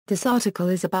This article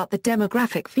is about the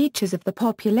demographic features of the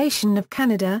population of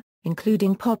Canada,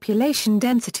 including population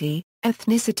density,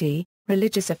 ethnicity,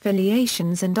 religious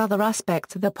affiliations and other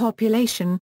aspects of the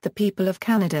population, the people of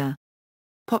Canada.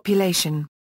 Population.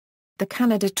 The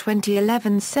Canada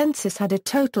 2011 census had a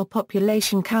total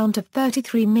population count of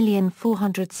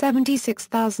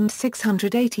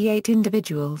 33,476,688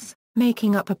 individuals,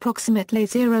 making up approximately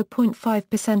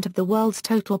 0.5% of the world's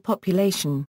total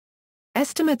population.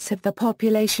 Estimates have the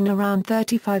population around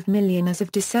 35 million as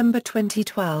of December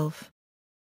 2012.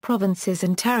 Provinces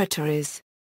and territories.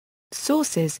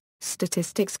 Sources: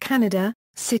 Statistics Canada,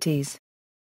 cities.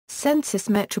 Census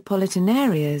metropolitan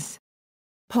areas.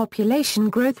 Population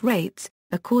growth rates.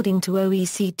 According to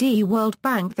OECD World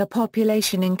Bank, the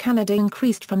population in Canada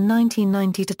increased from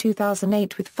 1990 to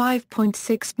 2008 with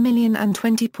 5.6 million and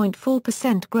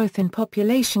 20.4% growth in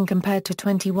population compared to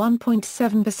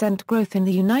 21.7% growth in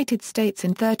the United States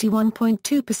and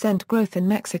 31.2% growth in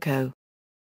Mexico.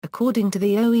 According to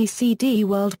the OECD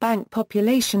World Bank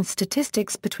population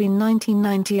statistics between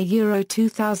 1990 and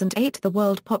 2008, the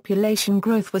world population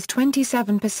growth was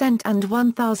 27% and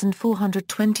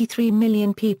 1,423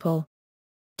 million people.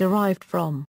 Derived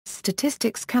from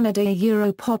Statistics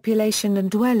Canada population and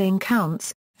dwelling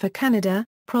counts, for Canada,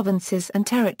 provinces and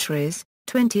territories,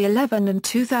 2011 and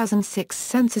 2006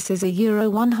 censuses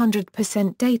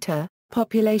 100% data,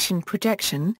 population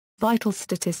projection, vital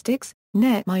statistics,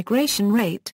 net migration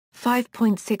rate,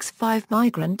 5.65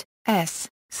 migrant,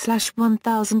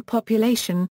 s/1000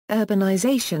 population,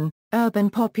 urbanization, urban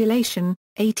population,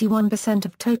 81%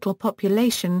 of total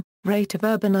population, rate of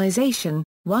urbanization,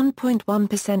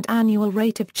 1.1% annual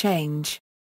rate of change.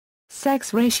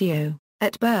 Sex ratio,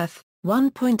 at birth,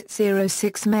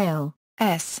 1.06 male,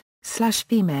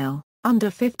 s/female,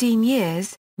 under 15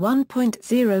 years,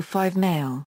 1.05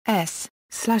 male,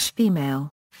 s/female,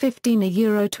 15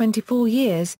 to 24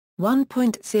 years,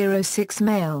 1.06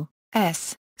 male,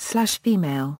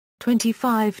 s/female,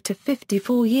 25 to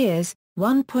 54 years,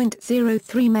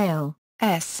 1.03 male,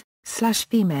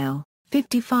 s/female,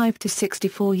 55 to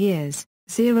 64 years,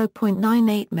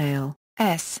 0.98 male,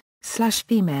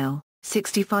 s/female,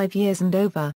 65 years and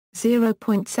over,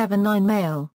 0.79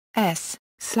 male,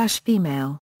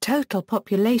 s/female, total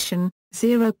population,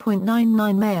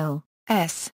 0.99 male,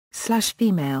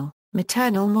 s/female,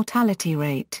 maternal mortality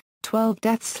rate, 12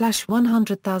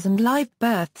 deaths/100,000 live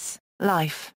births,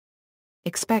 life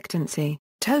expectancy,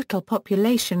 total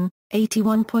population,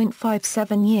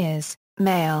 81.57 years,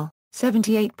 male,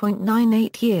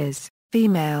 78.98 years,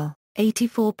 female,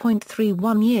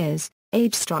 84.31 years,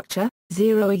 age structure,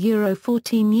 0 to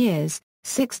 14 years,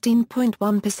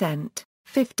 16.1%,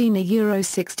 15 to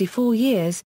 64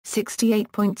 years,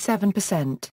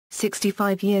 68.7%,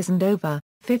 65 years and over,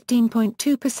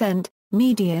 15.2%,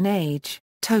 median age,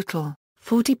 total,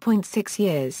 40.6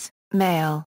 years,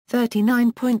 male,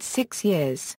 39.6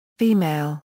 years,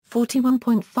 female,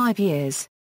 41.5 years.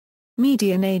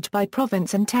 Median age by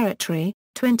province and territory,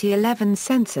 2011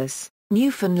 census,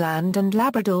 Newfoundland and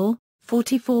Labrador,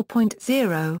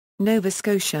 44.0, Nova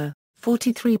Scotia,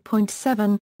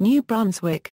 43.7, New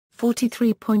Brunswick,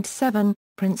 43.7,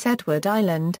 Prince Edward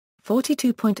Island,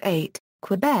 42.8,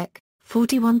 Quebec,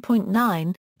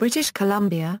 41.9, British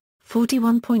Columbia,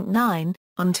 41.9,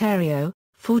 Ontario,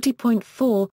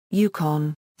 40.4,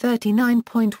 Yukon,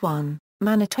 39.1,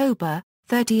 Manitoba,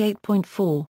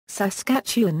 38.4,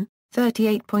 Saskatchewan,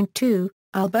 38.2,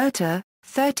 Alberta,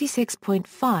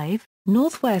 36.5,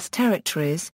 Northwest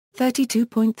Territories,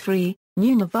 32.3,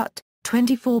 Nunavut,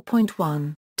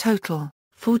 24.1, total,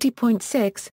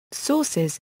 40.6,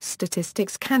 sources,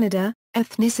 Statistics Canada,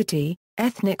 ethnicity,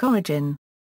 ethnic origin.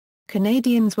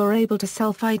 Canadians were able to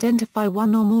self-identify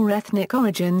one or more ethnic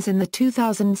origins in the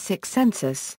 2006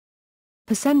 census.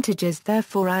 Percentages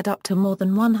therefore add up to more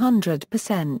than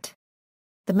 100%.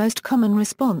 The most common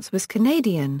response was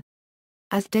Canadian.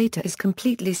 As data is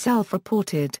completely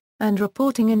self-reported, and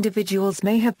reporting individuals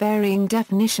may have varying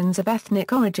definitions of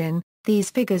ethnic origin, these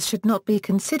figures should not be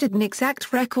considered an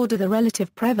exact record of the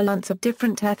relative prevalence of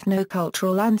different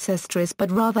ethnocultural ancestries but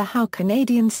rather how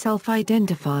Canadians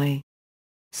self-identify.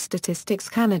 Statistics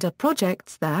Canada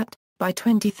projects that, by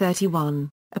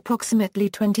 2031, approximately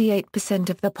 28%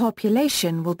 of the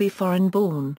population will be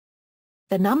foreign-born.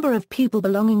 The number of people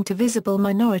belonging to visible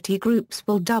minority groups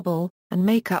will double, and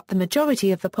make up the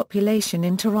majority of the population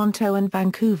in Toronto and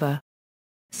Vancouver.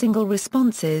 Single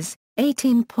responses,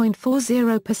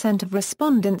 18.40% of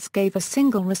respondents gave a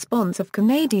single response of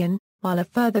Canadian, while a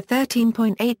further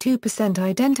 13.82%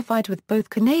 identified with both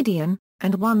Canadian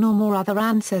and one or more other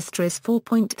ancestries.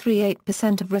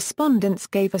 4.38% of respondents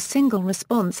gave a single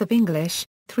response of English,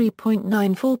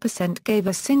 3.94% gave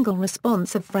a single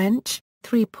response of French,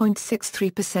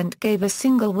 3.63% gave a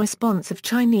single response of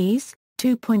Chinese,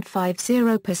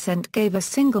 2.50% gave a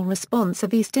single response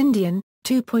of East Indian,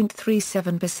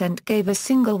 2.37% gave a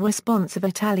single response of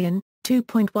Italian,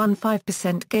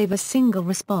 2.15% gave a single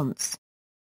response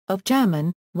of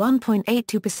German,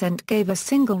 1.82% gave a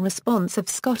single response of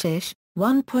Scottish,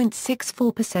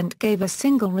 1.64% gave a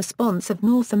single response of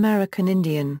North American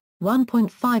Indian,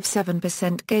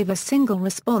 1.57% gave a single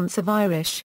response of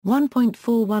Irish,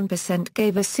 1.41%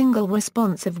 gave a single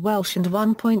response of Welsh and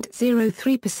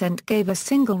 1.03% gave a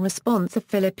single response of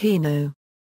Filipino.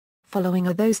 Following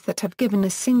are those that have given a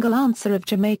single answer of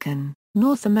Jamaican,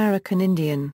 North American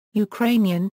Indian,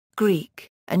 Ukrainian, Greek,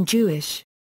 and Jewish.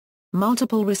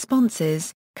 Multiple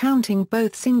responses, counting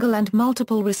both single and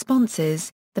multiple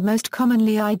responses, the most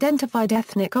commonly identified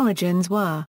ethnic origins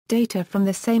were, data from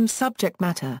the same subject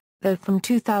matter, though from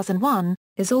 2001,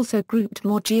 is also grouped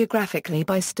more geographically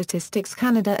by Statistics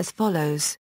Canada as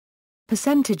follows.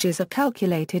 Percentages are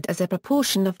calculated as a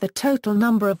proportion of the total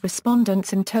number of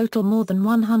respondents in total more than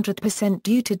 100%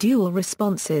 due to dual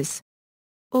responses.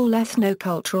 All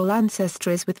ethnocultural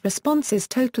ancestries with responses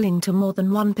totaling to more than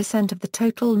 1% of the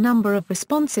total number of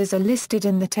responses are listed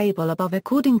in the table above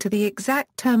according to the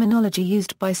exact terminology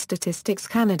used by Statistics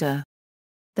Canada.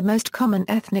 The most common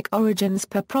ethnic origins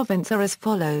per province are as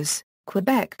follows: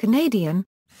 Quebec Canadian,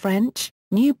 French,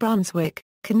 New Brunswick,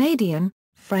 Canadian,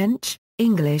 French,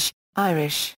 English,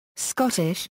 Irish,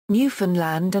 Scottish,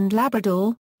 Newfoundland and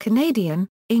Labrador, Canadian,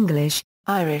 English,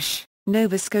 Irish,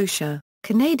 Nova Scotia,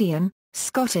 Canadian,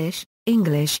 Scottish,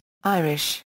 English,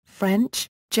 Irish, French,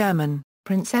 German,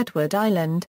 Prince Edward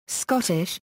Island,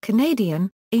 Scottish,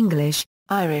 Canadian, English,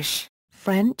 Irish,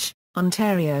 French,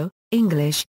 Ontario,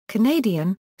 English,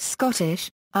 Canadian, Scottish,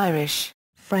 Irish,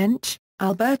 French,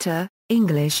 Alberta,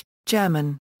 English,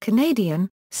 German, Canadian,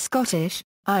 Scottish,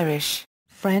 Irish,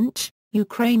 French,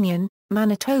 Ukrainian,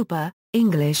 Manitoba,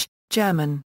 English,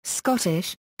 German,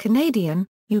 Scottish, Canadian,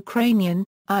 Ukrainian,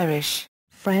 Irish,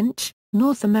 French,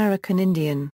 North American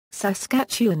Indian,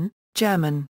 Saskatchewan,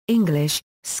 German, English,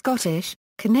 Scottish,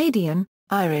 Canadian,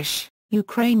 Irish,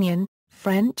 Ukrainian,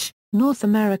 French, North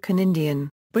American Indian,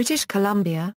 British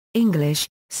Columbia, English,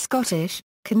 Scottish,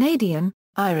 Canadian,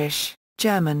 Irish,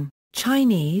 German,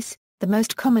 Chinese. The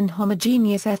most common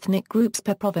homogeneous ethnic groups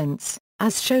per province,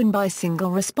 as shown by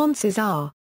single responses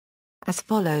are as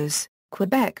follows: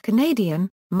 Quebec Canadian,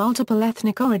 multiple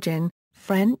ethnic origin,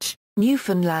 French,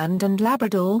 Newfoundland and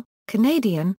Labrador,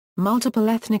 Canadian, multiple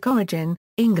ethnic origin,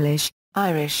 English,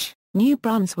 Irish, New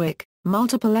Brunswick,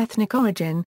 multiple ethnic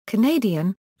origin,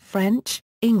 Canadian, French,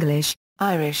 English,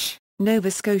 Irish, Nova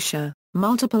Scotia,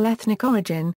 multiple ethnic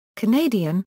origin,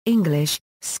 Canadian, English,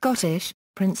 Scottish,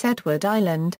 Prince Edward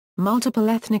Island, multiple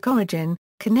ethnic origin,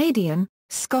 Canadian,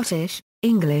 Scottish,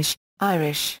 English,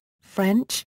 Irish,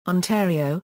 French,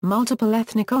 Ontario, multiple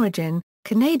ethnic origin,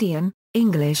 Canadian,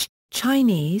 English,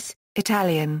 Chinese,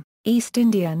 Italian, East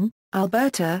Indian,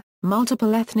 Alberta,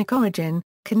 multiple ethnic origin,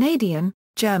 Canadian,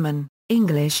 German,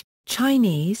 English,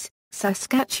 Chinese,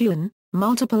 Saskatchewan,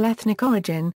 multiple ethnic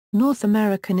origin, North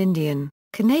American Indian,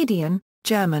 Canadian,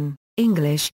 German,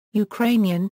 English,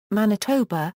 Ukrainian,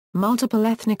 Manitoba, multiple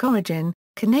ethnic origin,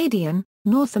 Canadian,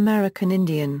 North American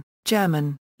Indian,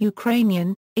 German,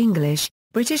 Ukrainian, English,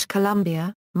 British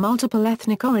Columbia, multiple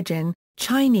ethnic origin,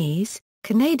 Chinese,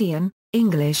 Canadian,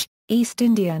 English, East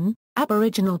Indian,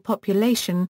 Aboriginal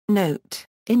population, note,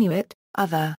 Inuit,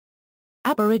 other.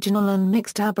 Aboriginal and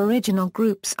mixed Aboriginal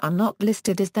groups are not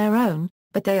listed as their own,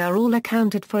 but they are all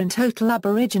accounted for in total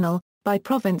Aboriginal, by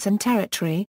province and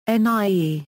territory,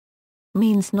 NIE.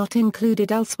 Means not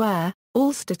included elsewhere.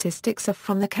 All statistics are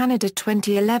from the Canada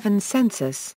 2011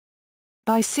 census.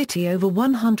 By city over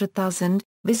 100,000,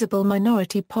 visible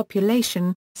minority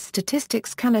population,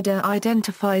 Statistics Canada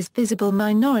identifies visible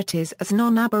minorities as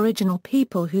non-Aboriginal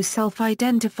people who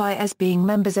self-identify as being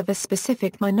members of a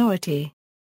specific minority.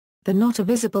 The not a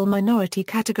visible minority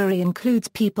category includes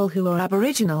people who are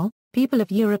Aboriginal, people of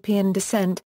European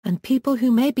descent, and people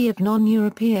who may be of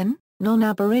non-European,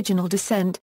 non-Aboriginal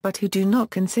descent, but who do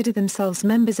not consider themselves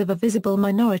members of a visible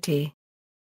minority.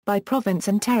 By province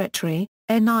and territory,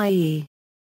 NIE.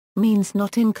 Means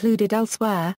not included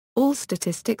elsewhere. All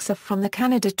statistics are from the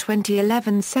Canada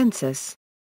 2011 census.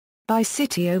 By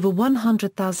city over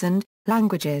 100,000,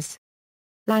 languages.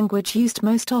 Language used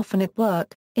most often at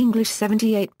work, English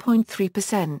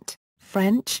 78.3%,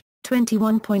 French,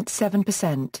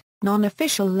 21.7%,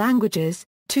 non-official languages,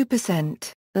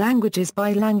 2%, languages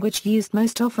by language used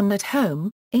most often at home,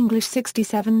 English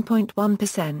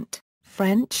 67.1%,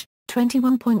 French,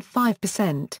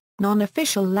 21.5%,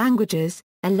 non-official languages,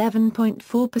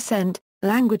 11.4%,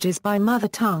 languages by mother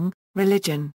tongue,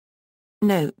 religion.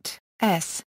 Note: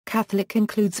 S. Catholic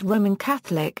includes Roman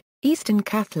Catholic, Eastern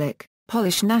Catholic,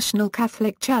 Polish National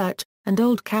Catholic Church, and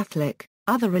Old Catholic.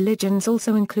 Other religions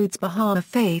also includes Bahama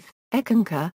Faith,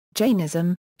 Eckankar,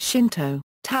 Jainism, Shinto,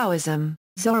 Taoism,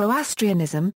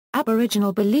 Zoroastrianism,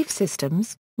 Aboriginal belief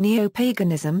systems,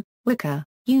 Neo-paganism, Wicca,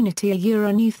 Unity, a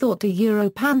Euro-New Thought, a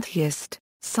Euro-pantheist,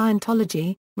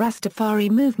 Scientology, Rastafari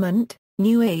movement,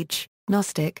 New Age,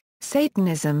 Gnostic,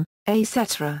 Satanism,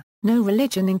 etc. No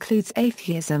religion includes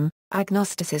atheism,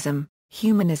 agnosticism,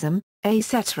 humanism,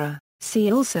 etc.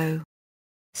 See also.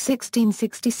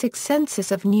 1666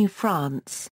 Census of New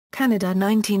France, Canada.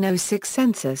 1906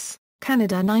 Census,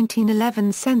 Canada.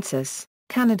 1911 Census,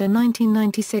 Canada.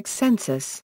 1996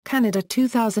 Census, Canada.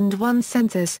 2001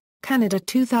 Census, Canada.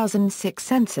 2006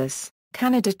 Census,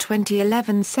 Canada.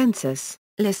 2011 Census,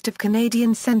 List of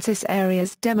Canadian census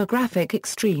areas. Demographic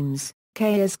extremes,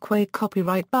 Kayas Quay.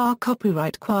 Copyright Bar.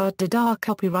 Copyright Quad de Dar.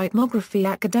 Copyright Mography.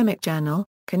 Academic Journal,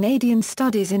 Canadian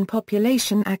Studies in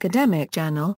Population. Academic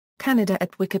Journal, Canada.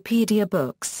 At Wikipedia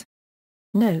Books.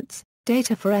 Notes: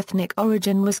 data for ethnic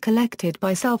origin was collected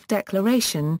by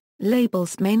self-declaration.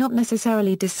 Labels may not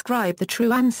necessarily describe the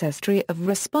true ancestry of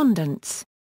respondents.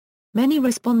 Many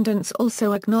respondents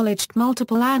also acknowledged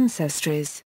multiple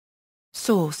ancestries.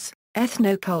 Source: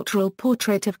 Ethnocultural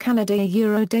Portrait of Canada, a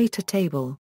Eurodata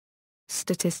table.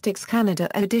 Statistics Canada.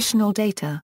 Additional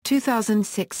data,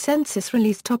 2006 Census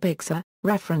release. Topics are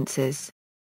references.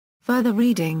 Further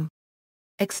reading.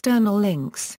 External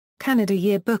links: Canada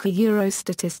Yearbook, a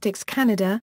Eurostatistics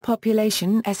Canada,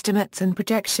 Population Estimates and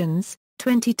Projections,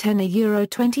 2010, a Euro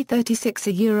 2036,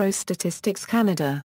 a Eurostatistics Canada.